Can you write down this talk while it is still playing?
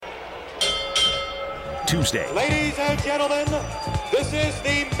Tuesday. Ladies and gentlemen, this is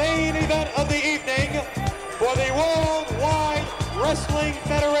the main event of the evening for the Worldwide Wrestling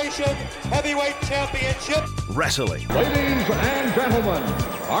Federation Heavyweight Championship. Wrestling. Ladies and gentlemen,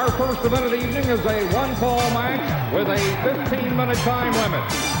 our first event of the evening is a one-fall match with a 15-minute time limit.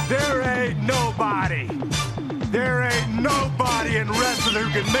 There ain't nobody in wrestling who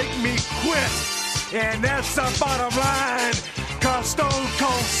can make me quit. And that's the bottom line, cause Stone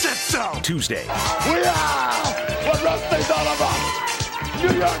Cold said so. Tuesday. We are what wrestling's all about.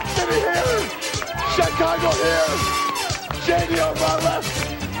 New York City here, Chicago here, JD on my left,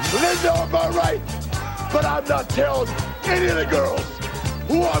 Linda on my right. But I'm not telling any of the girls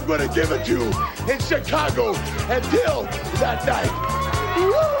who I'm going to give it to in Chicago until that night.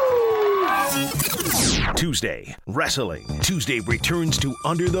 Woo! Tuesday, Wrestling. Tuesday returns to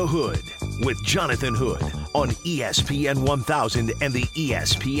Under the Hood with Jonathan Hood on ESPN 1000 and the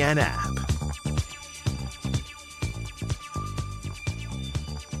ESPN app.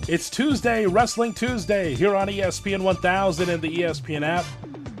 It's Tuesday, Wrestling Tuesday, here on ESPN 1000 and the ESPN app.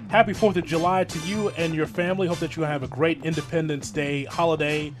 Happy 4th of July to you and your family. Hope that you have a great Independence Day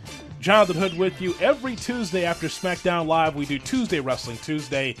holiday. Jonathan Hood with you every Tuesday after SmackDown Live. We do Tuesday Wrestling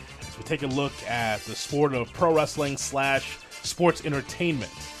Tuesday as we take a look at the sport of pro wrestling / sports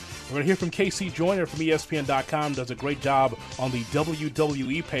entertainment. We're going to hear from KC Joyner from ESPN.com. Does a great job on the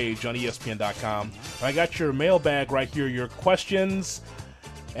WWE page on ESPN.com. I got your mailbag right here, your questions,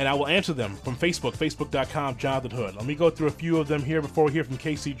 and I will answer them from Facebook, Facebook.com, Jonathan Hood. Let me go through a few of them here before we hear from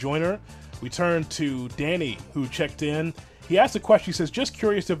KC Joyner. We turn to Danny, who checked in. He asked a question. He says, just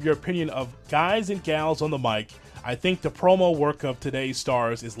curious of your opinion of guys and gals on the mic. I think the promo work of today's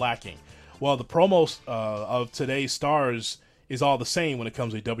stars is lacking. Well, the promos of today's stars is all the same when it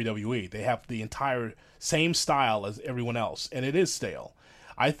comes to WWE. They have the entire same style as everyone else, and it is stale.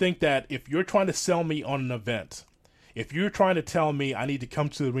 I think that if you're trying to sell me on an event, if you're trying to tell me I need to come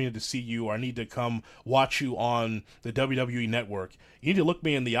to the arena to see you or I need to come watch you on the WWE network, you need to look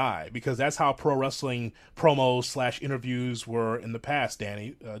me in the eye, because that's how pro wrestling promos / interviews were in the past,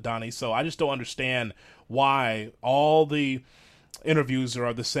 Donnie. So I just don't understand why all the interviews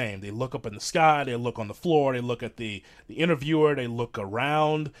are the same. They look up in the sky, they look on the floor, they look at the interviewer, they look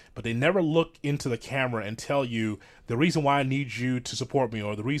around, but they never look into the camera and tell you the reason why I need you to support me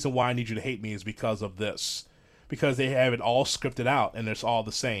or the reason why I need you to hate me is because of this. Because they have it all scripted out and it's all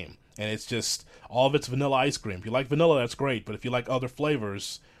the same. And it's just, all of it's vanilla ice cream. If you like vanilla, that's great. But if you like other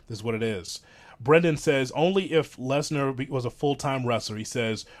flavors, this is what it is. Brendan says, only if Lesnar was a full-time wrestler. He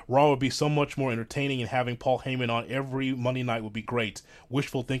says, Raw would be so much more entertaining and having Paul Heyman on every Monday night would be great.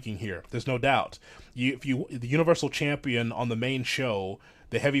 Wishful thinking here. There's no doubt. The Universal Champion on the main show,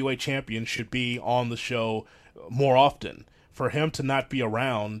 the heavyweight champion, should be on the show more often. For him to not be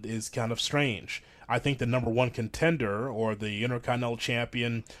around is kind of strange. I think the number one contender or the Intercontinental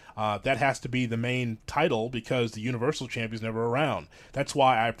Champion, that has to be the main title because the Universal Champion's never around. That's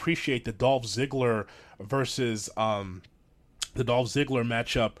why I appreciate the Dolph Ziggler versus the Dolph Ziggler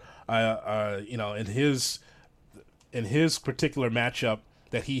matchup. In his particular matchup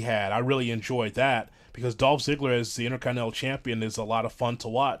that he had, I really enjoyed that because Dolph Ziggler as the Intercontinental Champion is a lot of fun to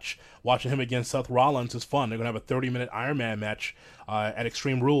watch. Watching him against Seth Rollins is fun. They're going to have a 30-minute Iron Man match at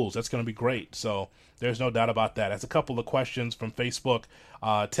Extreme Rules. That's going to be great. So there's no doubt about that. That's a couple of questions from Facebook.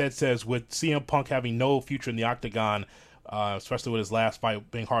 Ted says, with CM Punk having no future in the Octagon, especially with his last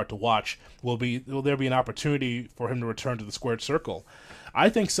fight being hard to watch, will there be an opportunity for him to return to the squared circle? I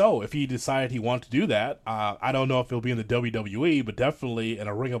think so, if he decided he wanted to do that. I don't know if he'll be in the WWE, but definitely in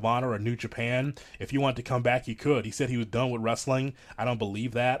a Ring of Honor or New Japan. If he wanted to come back, he could. He said he was done with wrestling. I don't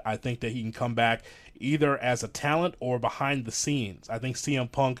believe that. I think that he can come back either as a talent or behind the scenes. I think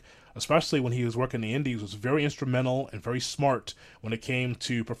CM Punk, especially when he was working the Indies, was very instrumental and very smart when it came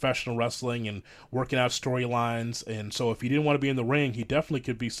to professional wrestling and working out storylines. And so if he didn't want to be in the ring, he definitely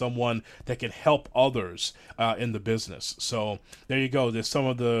could be someone that can help others in the business. So there you go. There's some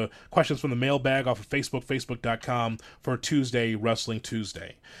of the questions from the mailbag off of Facebook, Facebook.com for Tuesday Wrestling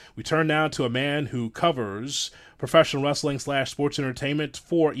Tuesday. We turn now to a man who covers professional wrestling / sports entertainment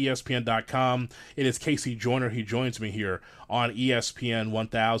for ESPN.com. It is KC Joyner. He joins me here on ESPN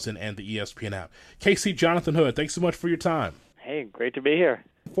 1000 and the ESPN app. KC, Jonathan Hood, thanks so much for your time. Hey, great to be here.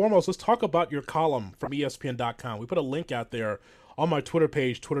 Foremost, let's talk about your column from ESPN.com. We put a link out there on my Twitter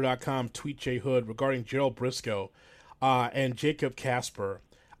page, twitter.com, tweetjhood, regarding Gerald Briscoe and Jacob Kasper.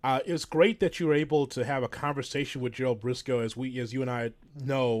 It's great that you were able to have a conversation with Gerald Briscoe, as you and I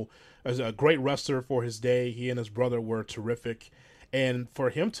know, as a great wrestler for his day. He and his brother were terrific. And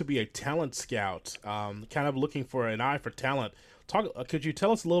for him to be a talent scout, kind of looking for an eye for talent, Could you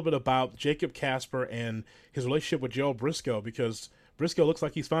tell us a little bit about Jacob Kasper and his relationship with Gerald Briscoe? Because Briscoe looks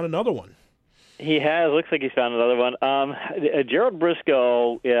like he's found another one. He has. Looks like he's found another one. Gerald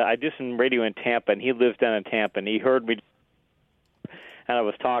Briscoe, I do some radio in Tampa, and he lives down in Tampa, and he heard me. And I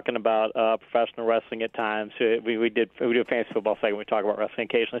was talking about professional wrestling at times. We do a fantasy football segment. We talk about wrestling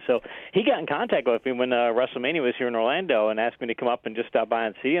occasionally. So he got in contact with me when WrestleMania was here in Orlando and asked me to come up and just stop by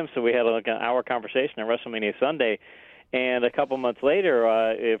and see him. So we had like an hour conversation on WrestleMania Sunday. And a few months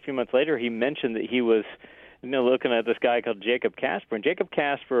later, he mentioned that he was looking at this guy called Jacob Kasper. And Jacob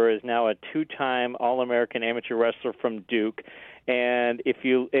Kasper is now a 2-time All-American amateur wrestler from Duke. And if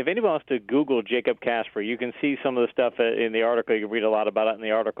anyone wants to Google Jacob Kasper, you can see some of the stuff in the article. You can read a lot about it in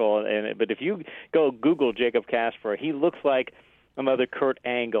the article. But if you go Google Jacob Kasper, he looks like another Kurt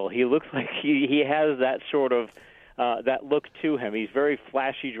Angle. He looks like he has that sort of that look to him. He's very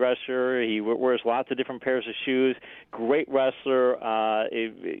flashy dresser. He wears lots of different pairs of shoes. Great wrestler. A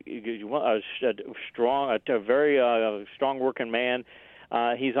very strong working man.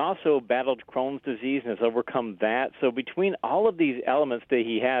 He's also battled Crohn's disease and has overcome that. So between all of these elements that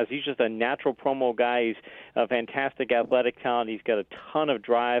he has, he's just a natural promo guy. He's a fantastic athletic talent. He's got a ton of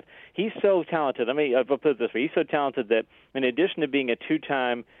drive. He's so talented. I'll put it this way. He's so talented that in addition to being a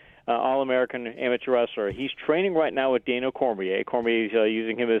 2-time All-American amateur wrestler, he's training right now with Daniel Cormier. Cormier's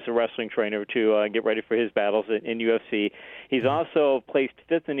using him as a wrestling trainer to get ready for his battles in UFC. He's also placed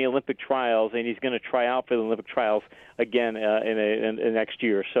 5th in the Olympic trials, and he's going to try out for the Olympic trials again in next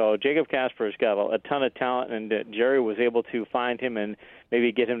year. So Jacob Kasper has got a ton of talent, and Jerry was able to find him and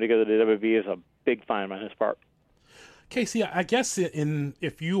maybe get him to go to the WWE is a big find on his part. Casey, I guess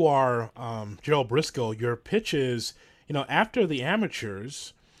if you are Gerald Briscoe, your pitch is, after the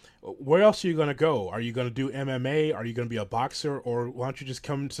amateurs, where else are you going to go? Are you going to do MMA? Are you going to be a boxer? Or why don't you just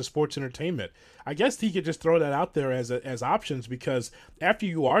come to sports entertainment? I guess he could just throw that out there as options, because after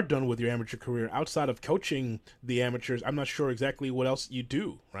you are done with your amateur career, outside of coaching the amateurs, I'm not sure exactly what else you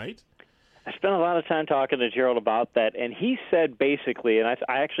do, right? I spent a lot of time talking to Gerald about that, and he said basically, and I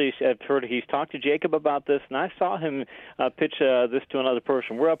actually have heard he's talked to Jacob about this, and I saw him pitch this to another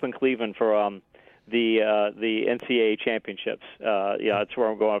person. We're up in Cleveland for the NCAA championships. That's where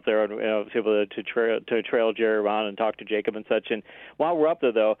I'm going up there, and was able to trail Jerry around and talk to Jacob and such. And while we're up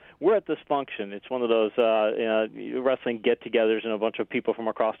there, though, we're at this function. It's one of those wrestling get-togethers, and a bunch of people from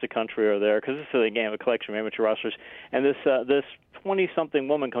across the country are there, because this is a collection of amateur wrestlers. And this 20-something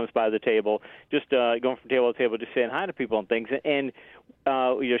woman comes by the table, just going from table to table, just saying hi to people and things. And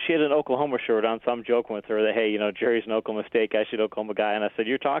she had an Oklahoma shirt on, so I'm joking with her that, hey, Jerry's an Oklahoma State guy, she's an Oklahoma guy. And I said,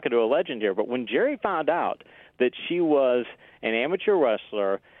 you're talking to a legend here. But when Jerry found out that she was an amateur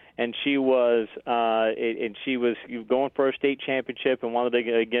wrestler, and she was going for a state championship and wanted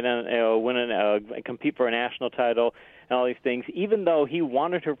to get in, compete for a national title and all these things, even though he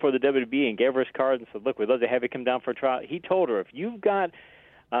wanted her for the WWE and gave her his card and said, look, we'd love to have you come down for a trial, he told her, if you've got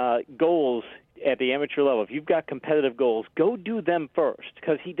goals at the amateur level, if you've got competitive goals, go do them first,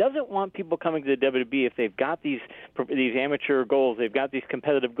 because he doesn't want people coming to the WWE if they've got these amateur goals, they've got these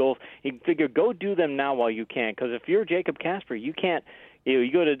competitive goals. He figured, go do them now while you can, because if you're Jacob Kasper, you can't.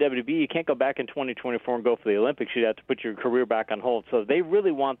 You go to the WWE, you can't go back in 2024 and go for the Olympics. You'd have to put your career back on hold. So they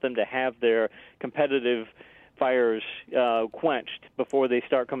really want them to have their competitive fires quenched before they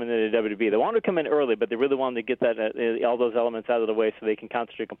start coming into the WWE. They want to come in early, but they really want to get that all those elements out of the way so they can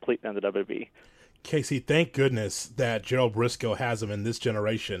concentrate completely on the WWE. Casey, thank goodness that Gerald Briscoe has him in this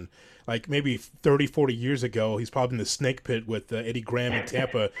generation. Like maybe 30, 40 years ago, he's probably in the snake pit with Eddie Graham in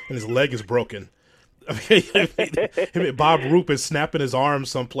Tampa, and his leg is broken. Bob Roop is snapping his arm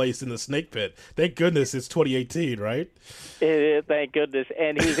someplace in the snake pit. Thank goodness it's 2018, right? Thank goodness.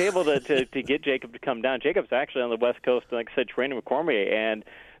 And he was able to get Jacob to come down. Jacob's actually on the West Coast, like I said, training with Cormier. And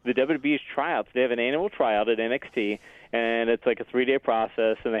the WWE's tryouts, they have an annual tryout at NXT, and it's like a 3-day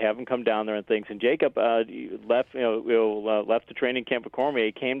process, and they have him come down there and things. And Jacob left the training camp with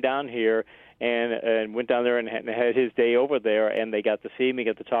Cormier, came down here, and went down there and had his day over there, and they got to see him, he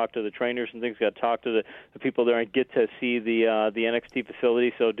got to talk to the trainers and things, got to talk to the people there and get to see the NXT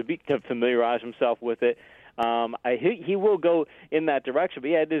facility, so to familiarize himself with it. He will go in that direction, but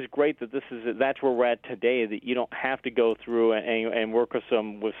yeah, it is great that that's where we're at today. That you don't have to go through and work with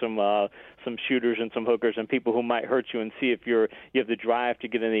some shooters and some hookers and people who might hurt you, and see if you have the drive to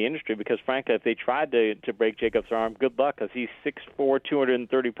get in the industry. Because frankly, if they tried to break Jacob's arm, good luck, because he's 6'4",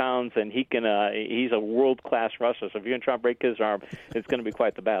 230 pounds, and he's a world class wrestler. So if you're gonna try to break his arm, it's going to be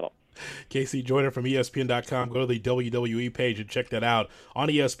quite the battle. Casey Joyner from ESPN.com. Go to the WWE page and check that out on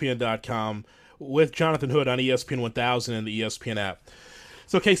ESPN.com. with Jonathan Hood on ESPN 1000 and the ESPN app.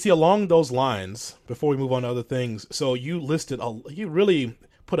 So, Casey, along those lines, before we move on to other things, so you really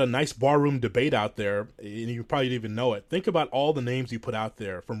put a nice barroom debate out there, and you probably didn't even know it. Think about all the names you put out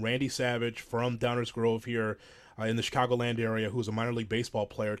there, from Randy Savage, from Downers Grove here in the Chicagoland area, who's a minor league baseball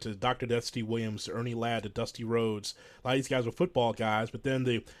player, to Dr. Dusty Williams, to Ernie Ladd, to Dusty Rhodes. A lot of these guys were football guys, but then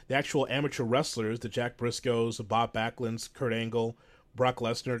the actual amateur wrestlers, the Jack Briscoes, the Bob Backlunds, Kurt Angle, Brock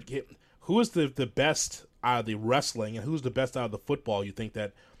Lesnar. Who is the best out of the wrestling, and who's the best out of the football you think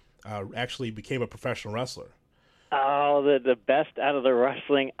that actually became a professional wrestler? Oh, the best out of the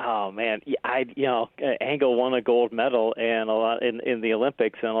wrestling. Oh man, Angle won a gold medal and a lot in the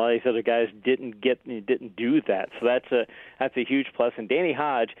Olympics, and a lot of these other guys didn't do that. So that's a huge plus. And Danny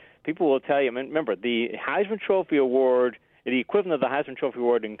Hodge, people will tell you. I mean, remember the Heisman Trophy Award. The equivalent of the Heisman Trophy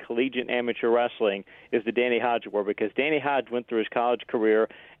Award in collegiate amateur wrestling is the Danny Hodge Award, because Danny Hodge went through his college career,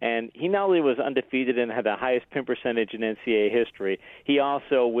 and he not only was undefeated and had the highest pin percentage in NCAA history, he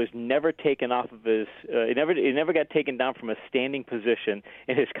also was never taken off of his he never got taken down from a standing position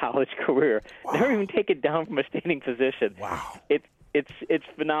in his college career. Wow. Never even taken down from a standing position. Wow. It's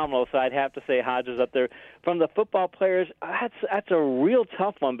phenomenal. So I'd have to say Hodge is up there. From the football players, that's a real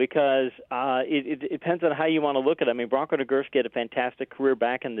tough one, because it depends on how you want to look at it. I mean, Bronco Nagurski had a fantastic career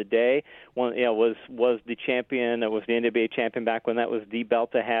back in the day. Was the champion, was the NWA champion back when that was the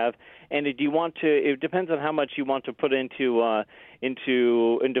belt to have. And it depends on how much you want to put into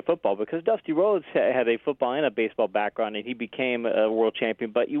football, because Dusty Rhodes had a football and a baseball background, and he became a world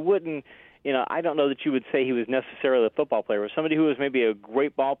champion. But you wouldn't. I don't know that you would say he was necessarily a football player. Somebody who was maybe a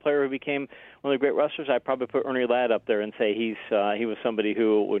great ball player who became one of the great wrestlers, I'd probably put Ernie Ladd up there and say he was somebody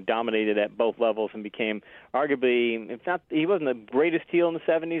who dominated at both levels and became arguably, if not, he wasn't the greatest heel in the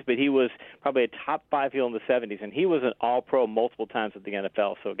 70s, but he was probably a top 5 heel in the 70s, and he was an all-pro multiple times at the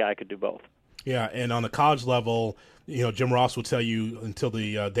NFL, so a guy could do both. Yeah, and on the college level, Jim Ross will tell you until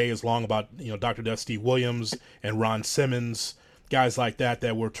the day is long about, Dr. Dusty Williams and Ron Simmons, guys like that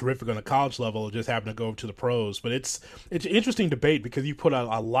were terrific on the college level, just happened to go over to the pros. But it's an interesting debate, because you put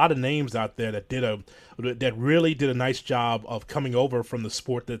a lot of names out there that really did a nice job of coming over from the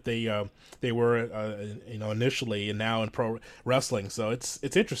sport that they were initially, and now in pro wrestling. So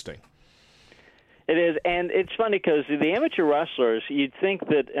it's interesting. It is, and it's funny because the amateur wrestlers, you'd think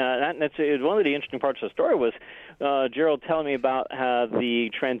that one of the interesting parts of the story was Gerald telling me about the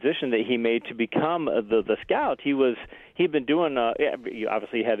transition that he made to become the scout. He'd been doing,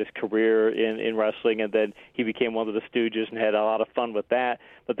 obviously he had his career in wrestling, and then he became one of the Stooges and had a lot of fun with that.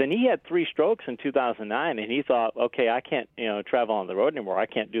 But then he had 3 strokes in 2009, and he thought, okay, I can't travel on the road anymore. I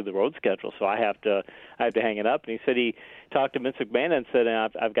can't do the road schedule, so I have to hang it up. And he said he talked to Vince McMahon and said,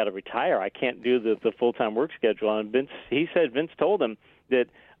 I've got to retire. I can't do the full-time work schedule. And Vince told him that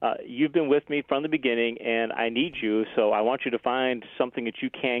you've been with me from the beginning, and I need you, so I want you to find something that you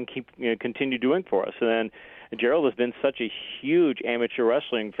can continue doing for us. And then Gerald has been such a huge amateur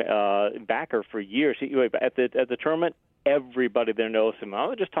wrestling backer for years. At the tournament, everybody there knows him. I'm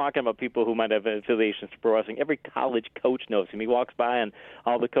not just talking about people who might have affiliations to pro wrestling. Every college coach knows him. He walks by, and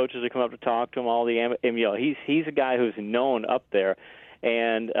all the coaches that come up to talk to him. He's a guy who's known up there.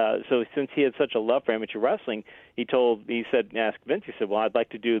 And so since he had such a love for amateur wrestling, asked Vince, he said, well, I'd like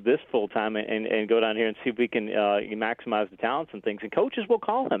to do this full time and go down here and see if we can maximize the talents and things. And coaches will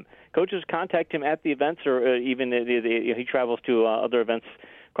call him. Coaches contact him at the events, or even he travels to other events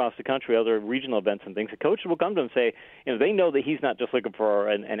across the country, other regional events and things. The coaches will come to him and say, they know that he's not just looking for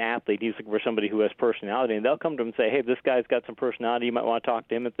an athlete. He's looking for somebody who has personality. And they'll come to him and say, hey, this guy's got some personality. You might want to talk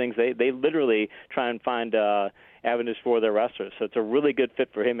to him and things. They literally try and find avenues for their wrestlers. So it's a really good fit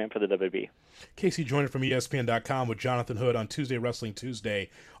for him and for the WWE. Casey joining from ESPN.com with Jonathan Hood on Tuesday Wrestling Tuesday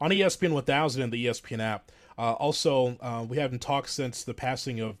on ESPN 1000 and the ESPN app. Also, we haven't talked since the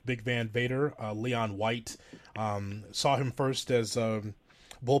passing of Big Van Vader. Leon White, saw him first as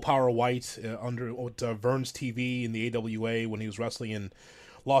Bull Power White under Vern's TV in the AWA when he was wrestling in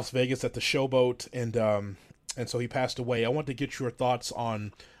Las Vegas at the Showboat, and so he passed away. I want to get your thoughts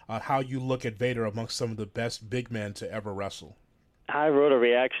on how you look at Vader amongst some of the best big men to ever wrestle. I wrote a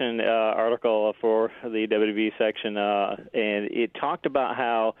reaction article for the WWE section, and it talked about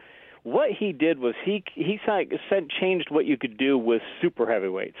how what he did was he changed what you could do with super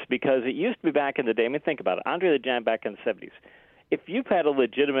heavyweights, because it used to be back in the day. I mean, think about it. Andre the Giant back in the 70s. If you've had a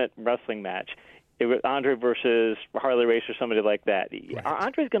legitimate wrestling match, it was Andre versus Harley Race or somebody like that, right,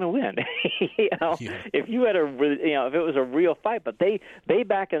 Andre's going to win. Yeah. If you had if it was a real fight, but they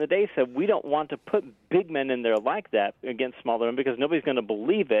back in the day said we don't want to put big men in there like that against smaller men because nobody's going to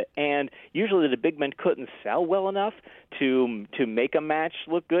believe it, and usually the big men couldn't sell well enough to make a match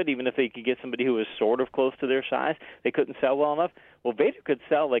look good, even if they could get somebody who was sort of close to their size. They couldn't sell well enough. Well, Vader could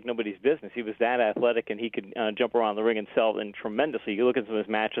sell like nobody's business. He was that athletic, and he could jump around the ring and sell and tremendously. You look at some of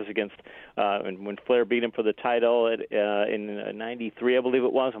his matches against when Flair beat him for the title in '93, I believe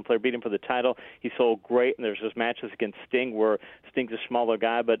it was. When Flair beat him for the title, he sold great. And there's those matches against Sting where Sting's a smaller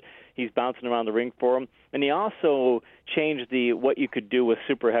guy, but he's bouncing around the ring for him. And he also changed what you could do with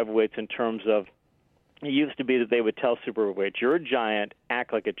super heavyweights in terms of. It used to be that they would tell super heavyweights, you're a giant,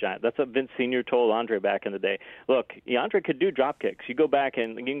 act like a giant. That's what Vince Sr. told Andre back in the day. Look, Andre could do drop kicks. You go back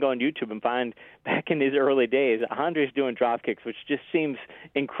and you can go on YouTube and find back in his early days, Andre's doing drop kicks, which just seems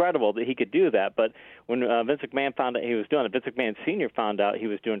incredible that he could do that. But when Vince McMahon found out he was doing it, Vince McMahon Sr. found out he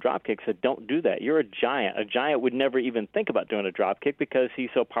was doing drop kicks, said, don't do that. You're a giant. A giant would never even think about doing a drop kick because he's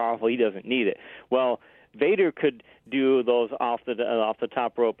so powerful he doesn't need it. Well, Vader could do those off the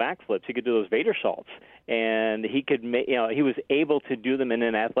top rope backflips. He could do those Vader salts, and he could he was able to do them in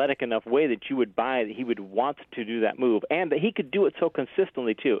an athletic enough way that you would buy that he would want to do that move, and that he could do it so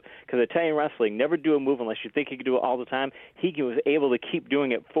consistently too. Because Italian wrestling never do a move unless you think he could do it all the time. He was able to keep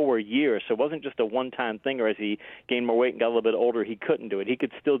doing it for years, so it wasn't just a one-time thing. Or as he gained more weight and got a little bit older, he couldn't do it. He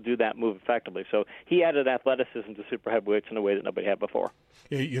could still do that move effectively. So he added athleticism to super heavyweights in a way that nobody had before.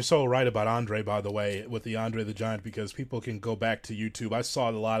 You're so right about Andre, by the way, with the Andre the Giant, because people can go back to YouTube. I saw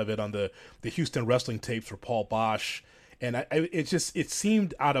a lot of it on the Houston wrestling tapes for Paul Bosch, and it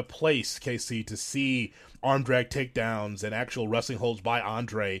seemed out of place, KC, to see arm drag takedowns and actual wrestling holds by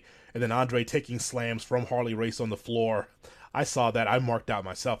Andre, and then Andre taking slams from Harley Race on the floor. I saw that. I marked out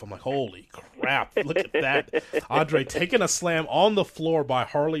myself. I'm like, holy crap, look at that. Andre taking a slam on the floor by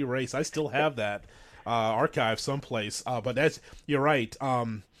Harley Race. I still have that archive someplace. But you're right.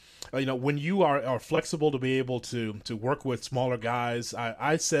 When you are flexible to be able to work with smaller guys,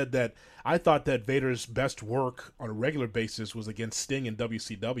 I said that I thought that Vader's best work on a regular basis was against Sting in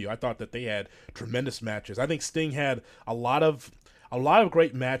WCW. I thought that they had tremendous matches. I think Sting had a lot of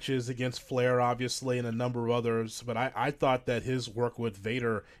great matches against Flair, obviously, and a number of others. But I thought that his work with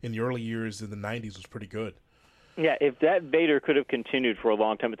Vader in the early years in the 90s was pretty good. Yeah, if that Vader could have continued for a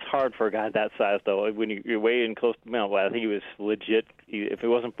long time, it's hard for a guy that size, though. When you're weighing close, I think he was legit. If it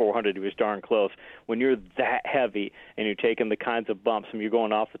wasn't 400, he was darn close. When you're that heavy and you're taking the kinds of bumps and you're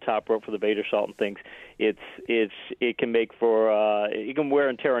going off the top rope for the Vader salt and things, it can make for you can wear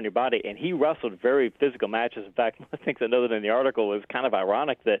and tear on your body. And he wrestled very physical matches. In fact, one of the things I noted in the article was kind of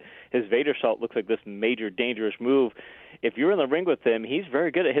ironic that his Vader salt looks like this major dangerous move. If you're in the ring with him, he's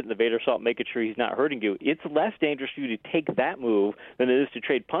very good at hitting the Vader salt, making sure he's not hurting you. It's less dangerous for you to take that move than it is to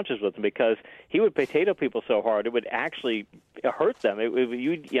trade punches with him, because he would potato people so hard it would actually hurt them.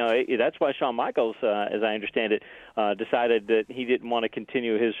 That's why Shawn Michaels, as I understand it, decided that he didn't want to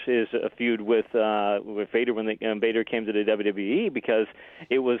continue his feud with Vader when Vader came to the WWE, because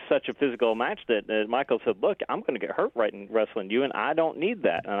it was such a physical match that Michaels said, "Look, I'm going to get hurt right in wrestling you, and I don't need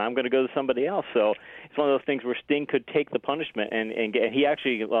that, and I'm going to go to somebody else." So it's one of those things where Sting could take the punishment, and he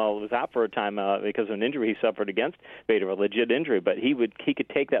actually was out for a time because of an injury he suffered against Vader, a legit injury. But he could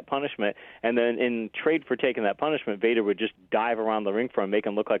take that punishment, and then in trade for taking that punishment, Vader would just dive around the ring for him, make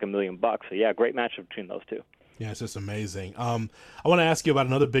him look like $1 million. So yeah, great match between those two. Yeah, it's just amazing. I want to ask you about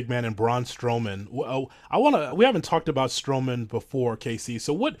another big man in Braun Strowman. We haven't talked about Strowman before, KC.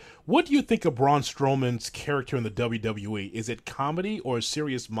 So what do you think of Braun Strowman's character in the WWE? Is it comedy or a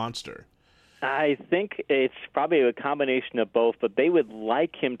serious monster? I think it's probably a combination of both, but they would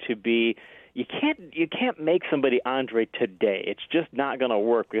like him to be. You can't make somebody Andre today. It's just not going to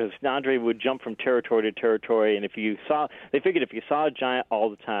work, because Andre would jump from territory to territory, and they figured if you saw a giant all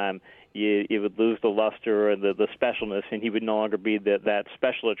the time, you would lose the luster and the specialness, and he would no longer be that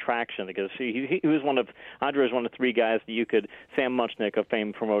special attraction, because Andre was one of three guys that you could. Sam Munchnick, a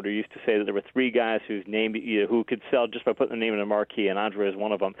famed promoter, used to say that there were three guys whose name who could sell just by putting the name in a marquee, and Andre is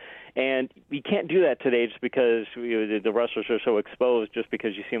one of them. And you can't do that today just because the wrestlers are so exposed, just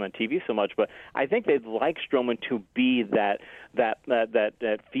because you see them on TV so much. But I think they'd like Strowman to be that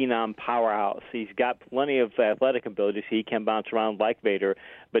phenom powerhouse. He's got plenty of athletic abilities. He can bounce around like Vader,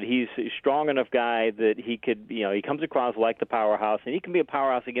 but he's a strong enough guy that he could, he comes across like the powerhouse, and he can be a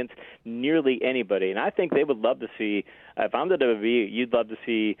powerhouse against nearly anybody. And I think they would love to see, if I'm the WWE, you'd love to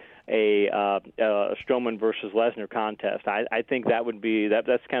see a Strowman versus Lesnar contest. I think that would be that's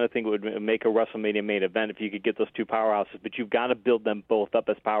the kind of thing think it would make a WrestleMania main event if you could get those two powerhouses. But you've got to build them both up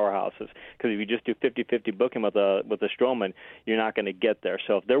as powerhouses, because if you just do 50-50 booking with a Strowman, you're not going to get there.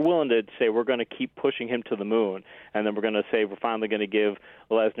 So if they're willing to say we're going to keep pushing him to the moon, and then we're going to say we're finally going to give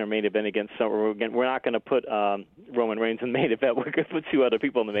Lesnar main event against we're not going to put Roman Reigns in the main event. We're going to put two other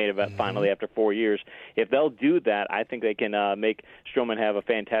people in the main event finally after 4 years. If they'll do that, I think they can make Strowman have a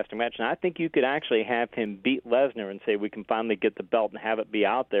fantastic match. And I think you could actually have him beat Lesnar and say we can finally get the belt and have it be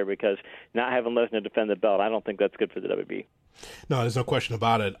out there, because not having Lesnar defend the belt, I don't think that's good for the WWE. No, there's no question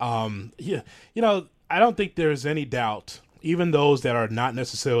about it. I don't think there's any doubt, even those that are not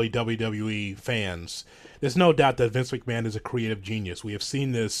necessarily WWE fans, there's no doubt that Vince McMahon is a creative genius. We have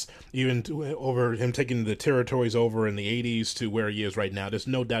seen this even over him taking the territories over in the 80s to where he is right now. There's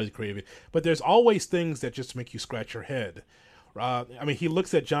no doubt he's creative. But there's always things that just make you scratch your head. He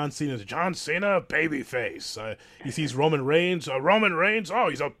looks at John Cena as John Cena, babyface. He sees Roman Reigns, oh,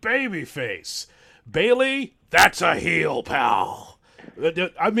 he's a babyface. Bayley, that's a heel, pal.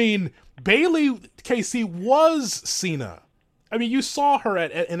 Bayley, KC, was Cena. You saw her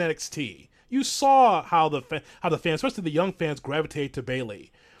at NXT. You saw how the fans, especially the young fans, gravitate to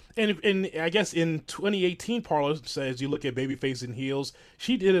Bayley. And I guess in 2018 parlance, as you look at babyface and heels,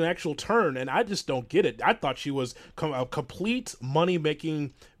 she did an actual turn, and I just don't get it. I thought she was a complete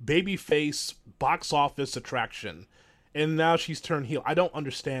money-making babyface box office attraction, and now she's turned heel. I don't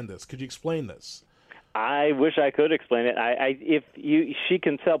understand this. Could you explain this? I wish I could explain it. She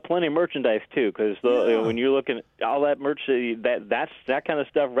can sell plenty of merchandise too, because when you're looking at all that merch, that kind of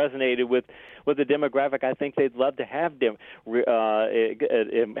stuff resonated with the demographic. I think they'd love to have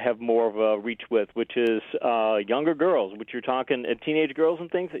have more of a reach with, which is younger girls. Which you're talking teenage girls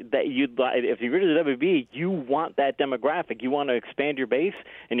and things that you'd like. If you're into WWE, you want that demographic. You want to expand your base,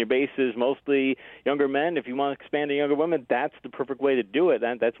 and your base is mostly younger men. If you want to expand to younger women, that's the perfect way to do it.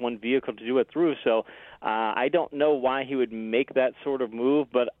 That's one vehicle to do it through. So. I don't know why he would make that sort of move,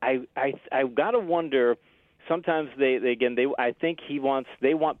 but I've got to wonder. Sometimes I think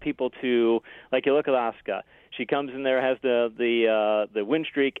they want people to, like, you look at Asuka. She comes in there, has the win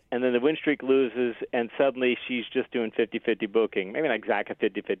streak, and then the win streak loses, and suddenly she's just doing 50-50 booking. Maybe not exactly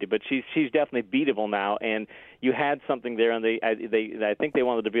 50-50, but she's definitely beatable now. And you had something there, and I think they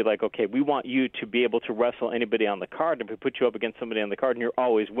wanted to be like, okay, we want you to be able to wrestle anybody on the card. And if we put you up against somebody on the card and you're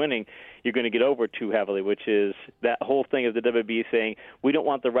always winning, you're going to get over too heavily, which is that whole thing of the WWE saying, we don't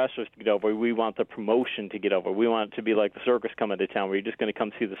want the wrestlers to get over, we want the promotion to get over. We want it to be like the circus coming to town, where you're just going to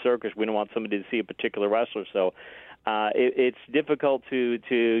come see the circus. We don't want somebody to see a particular wrestler. So it's difficult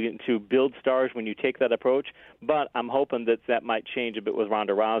to build stars when you take that approach, but I'm hoping that might change a bit with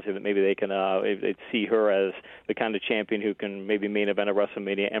Ronda Rousey, that maybe they can they'd see her as the kind of champion who can maybe main event a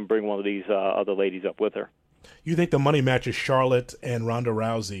WrestleMania and bring one of these other ladies up with her. You think the money match is Charlotte and Ronda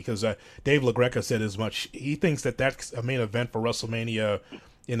Rousey? Because Dave LaGreca said as much. He thinks that that's a main event for WrestleMania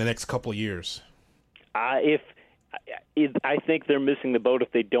in the next couple of years. I think they're missing the boat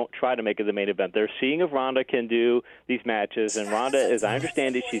if they don't try to make it the main event. They're seeing if Ronda can do these matches, and Ronda, as I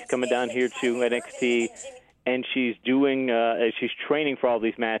understand it, she's coming down here to NXT, and she's training for all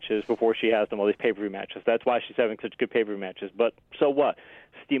these matches before she has them, all these pay-per-view matches. That's why she's having such good pay-per-view matches. But so what?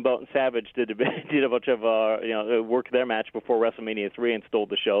 Steamboat and Savage did a bunch of worked their match before WrestleMania 3 and stole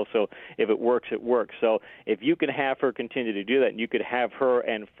the show. So if it works, it works. So if you can have her continue to do that, and you could have her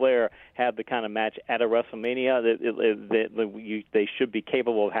and Flair have the kind of match at a WrestleMania that they should be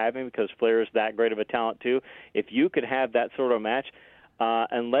capable of having, because Flair is that great of a talent too. If you could have that sort of match.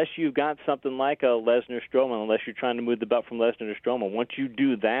 Unless you've got something like a Lesnar-Strowman, unless you're trying to move the belt from Lesnar to Strowman. Once you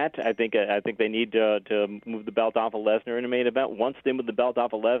do that, I think they need to move the belt off of Lesnar in a main event. Once they move the belt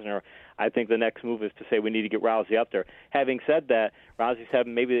off of Lesnar, I think the next move is to say we need to get Rousey up there. Having said that, Rousey's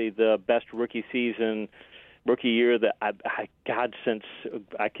having maybe the best rookie year that since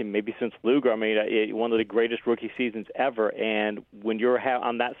Luger. One of the greatest rookie seasons ever. And when you're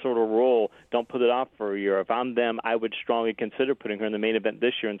on that sort of roll, don't put it off for a year. If I'm them, I would strongly consider putting her in the main event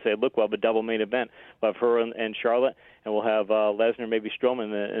this year and say, look, we'll have a double main event. We'll have her and Charlotte, and we'll have Lesnar, maybe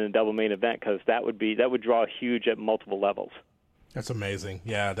Strowman in a double main event, because that would draw huge at multiple levels. That's amazing.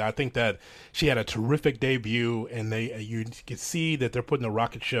 Yeah, I think that she had a terrific debut, and you can see that they're putting a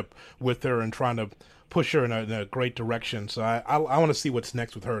rocket ship with her and trying to push her in a great direction. So I want to see what's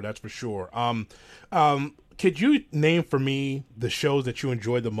next with her. That's for sure. Could you name for me the shows that you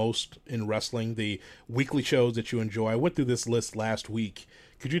enjoy the most in wrestling, the weekly shows that you enjoy? I went through this list last week.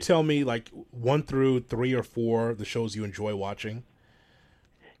 Could you tell me, like, 1 through 3 or 4 the shows you enjoy watching?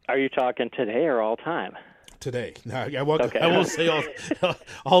 Are you talking today or all time? today. No, I won't say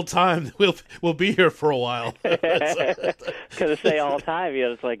all time. We'll be here for a while. Gonna say all time. You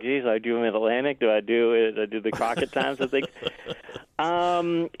know, it's like, geez, do I do Mid-Atlantic? Do I do the Crockett Times? I think.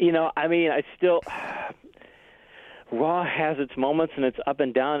 You know, I mean, I still. Raw has its moments and it's up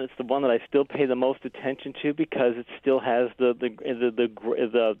and down. It's the one that I still pay the most attention to because it still has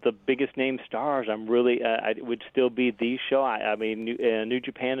the biggest name stars. I'm really it would still be the show. I mean, New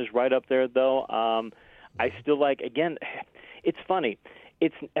Japan is right up there though. I still like, again, it's funny.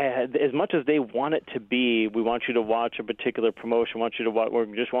 It's as much as they want it to be, we want you to watch a particular promotion, want you to watch, or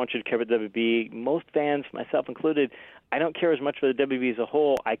just want you to care about WB. Most fans, myself included, I don't care as much for the WB as a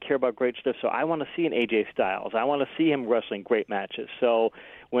whole. I care about great stuff, so I want to see an AJ Styles. I want to see him wrestling great matches. So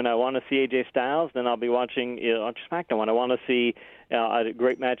when I want to see AJ Styles, then I'll be watching SmackDown. When I want to see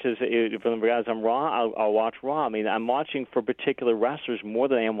great matches from the guys on Raw, I'll watch Raw. I mean, I'm watching for particular wrestlers more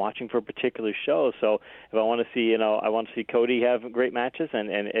than I am watching for particular shows. So if I want to see, I want to see Cody have great matches,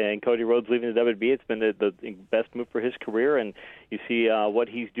 and Cody Rhodes leaving the WB, it's been the best move for his career. And you see what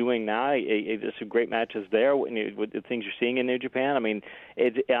he's doing now. There's some great matches there with the things you're seeing in New Japan. I mean,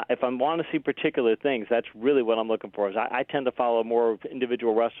 if I want to see particular things, that's really what I'm looking for. Is I tend to follow more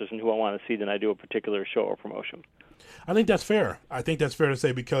individual wrestlers and who I want to see than I do a particular show or promotion. I think that's fair. I think that's fair to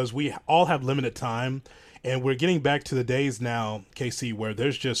say because we all have limited time, and we're getting back to the days now, KC, where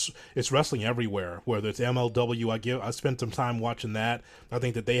it's wrestling everywhere. Whether it's MLW, I spent some time watching that. I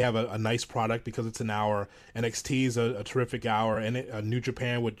think that they have a nice product because it's an hour. NXT is a terrific hour, and New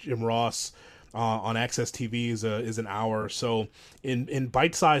Japan with Jim Ross on Access TV is an hour. So in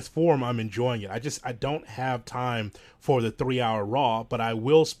bite-sized form, I'm enjoying it. I don't have time for the 3-hour Raw, but I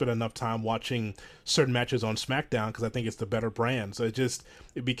will spend enough time watching certain matches on SmackDown because I think it's the better brand. So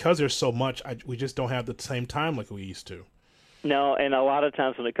because there's so much, we just don't have the same time like we used to. No, and a lot of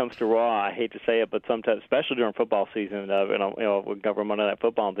times when it comes to Raw, I hate to say it, but sometimes, especially during football season, we cover Monday Night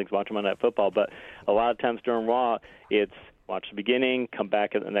Football and things, watching Monday Night Football, but a lot of times during Raw, it's watch the beginning, come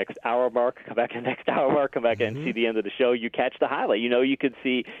back at the next hour mark, come back at the next hour mark, come back and see the end of the show. You catch the highlight. You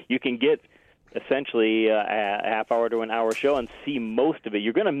can get essentially a half hour to an hour show and see most of it.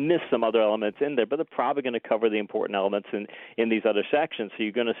 You're going to miss some other elements in there, but they're probably going to cover the important elements in these other sections. So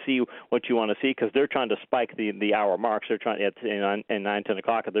you're going to see what you want to see because they're trying to spike the hour marks. They're trying at 9, 10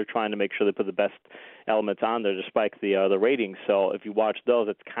 o'clock. They're trying to make sure they put the best elements on there to spike the ratings. So if you watch those,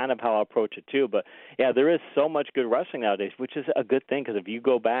 it's kind of how I approach it too. But yeah, there is so much good wrestling nowadays, which is a good thing because if you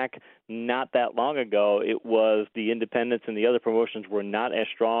go back not that long ago, it was the independents and the other promotions were not as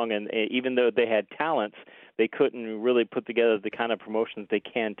strong, and even though they had talents, they couldn't really put together the kind of promotions they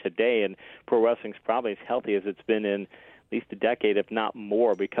can today. And pro wrestling's probably as healthy as it's been in at least a decade, if not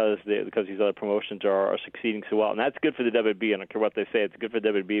more, because these other promotions are succeeding so well. And that's good for the WB. I don't care what they say. It's good for the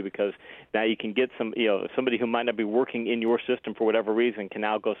WB because now you can get somebody who might not be working in your system for whatever reason can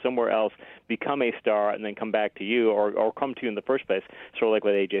now go somewhere else, become a star, and then come back to you or come to you in the first place. Sort of like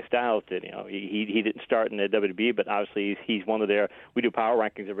what AJ Styles did. He didn't start in the WB, but obviously he's one of their. We do power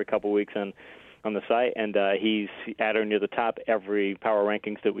rankings every couple of weeks on the site, and he's at or near the top every power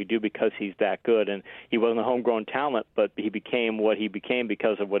rankings that we do because he's that good. And he wasn't a homegrown talent, but he became what he became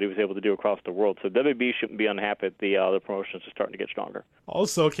because of what he was able to do across the world. So WB shouldn't be unhappy that the other promotions are starting to get stronger.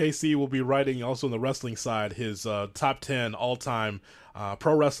 Also, KC will be writing also on the wrestling side his top 10 all-time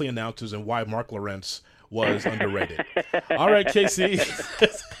pro wrestling announcers and why Mark Lawrence was underrated. All right, KC,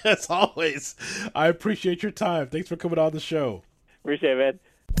 as always, I appreciate your time. Thanks for coming on the show. Appreciate it, man.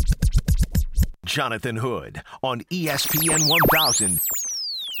 Jonathan Hood on ESPN 1000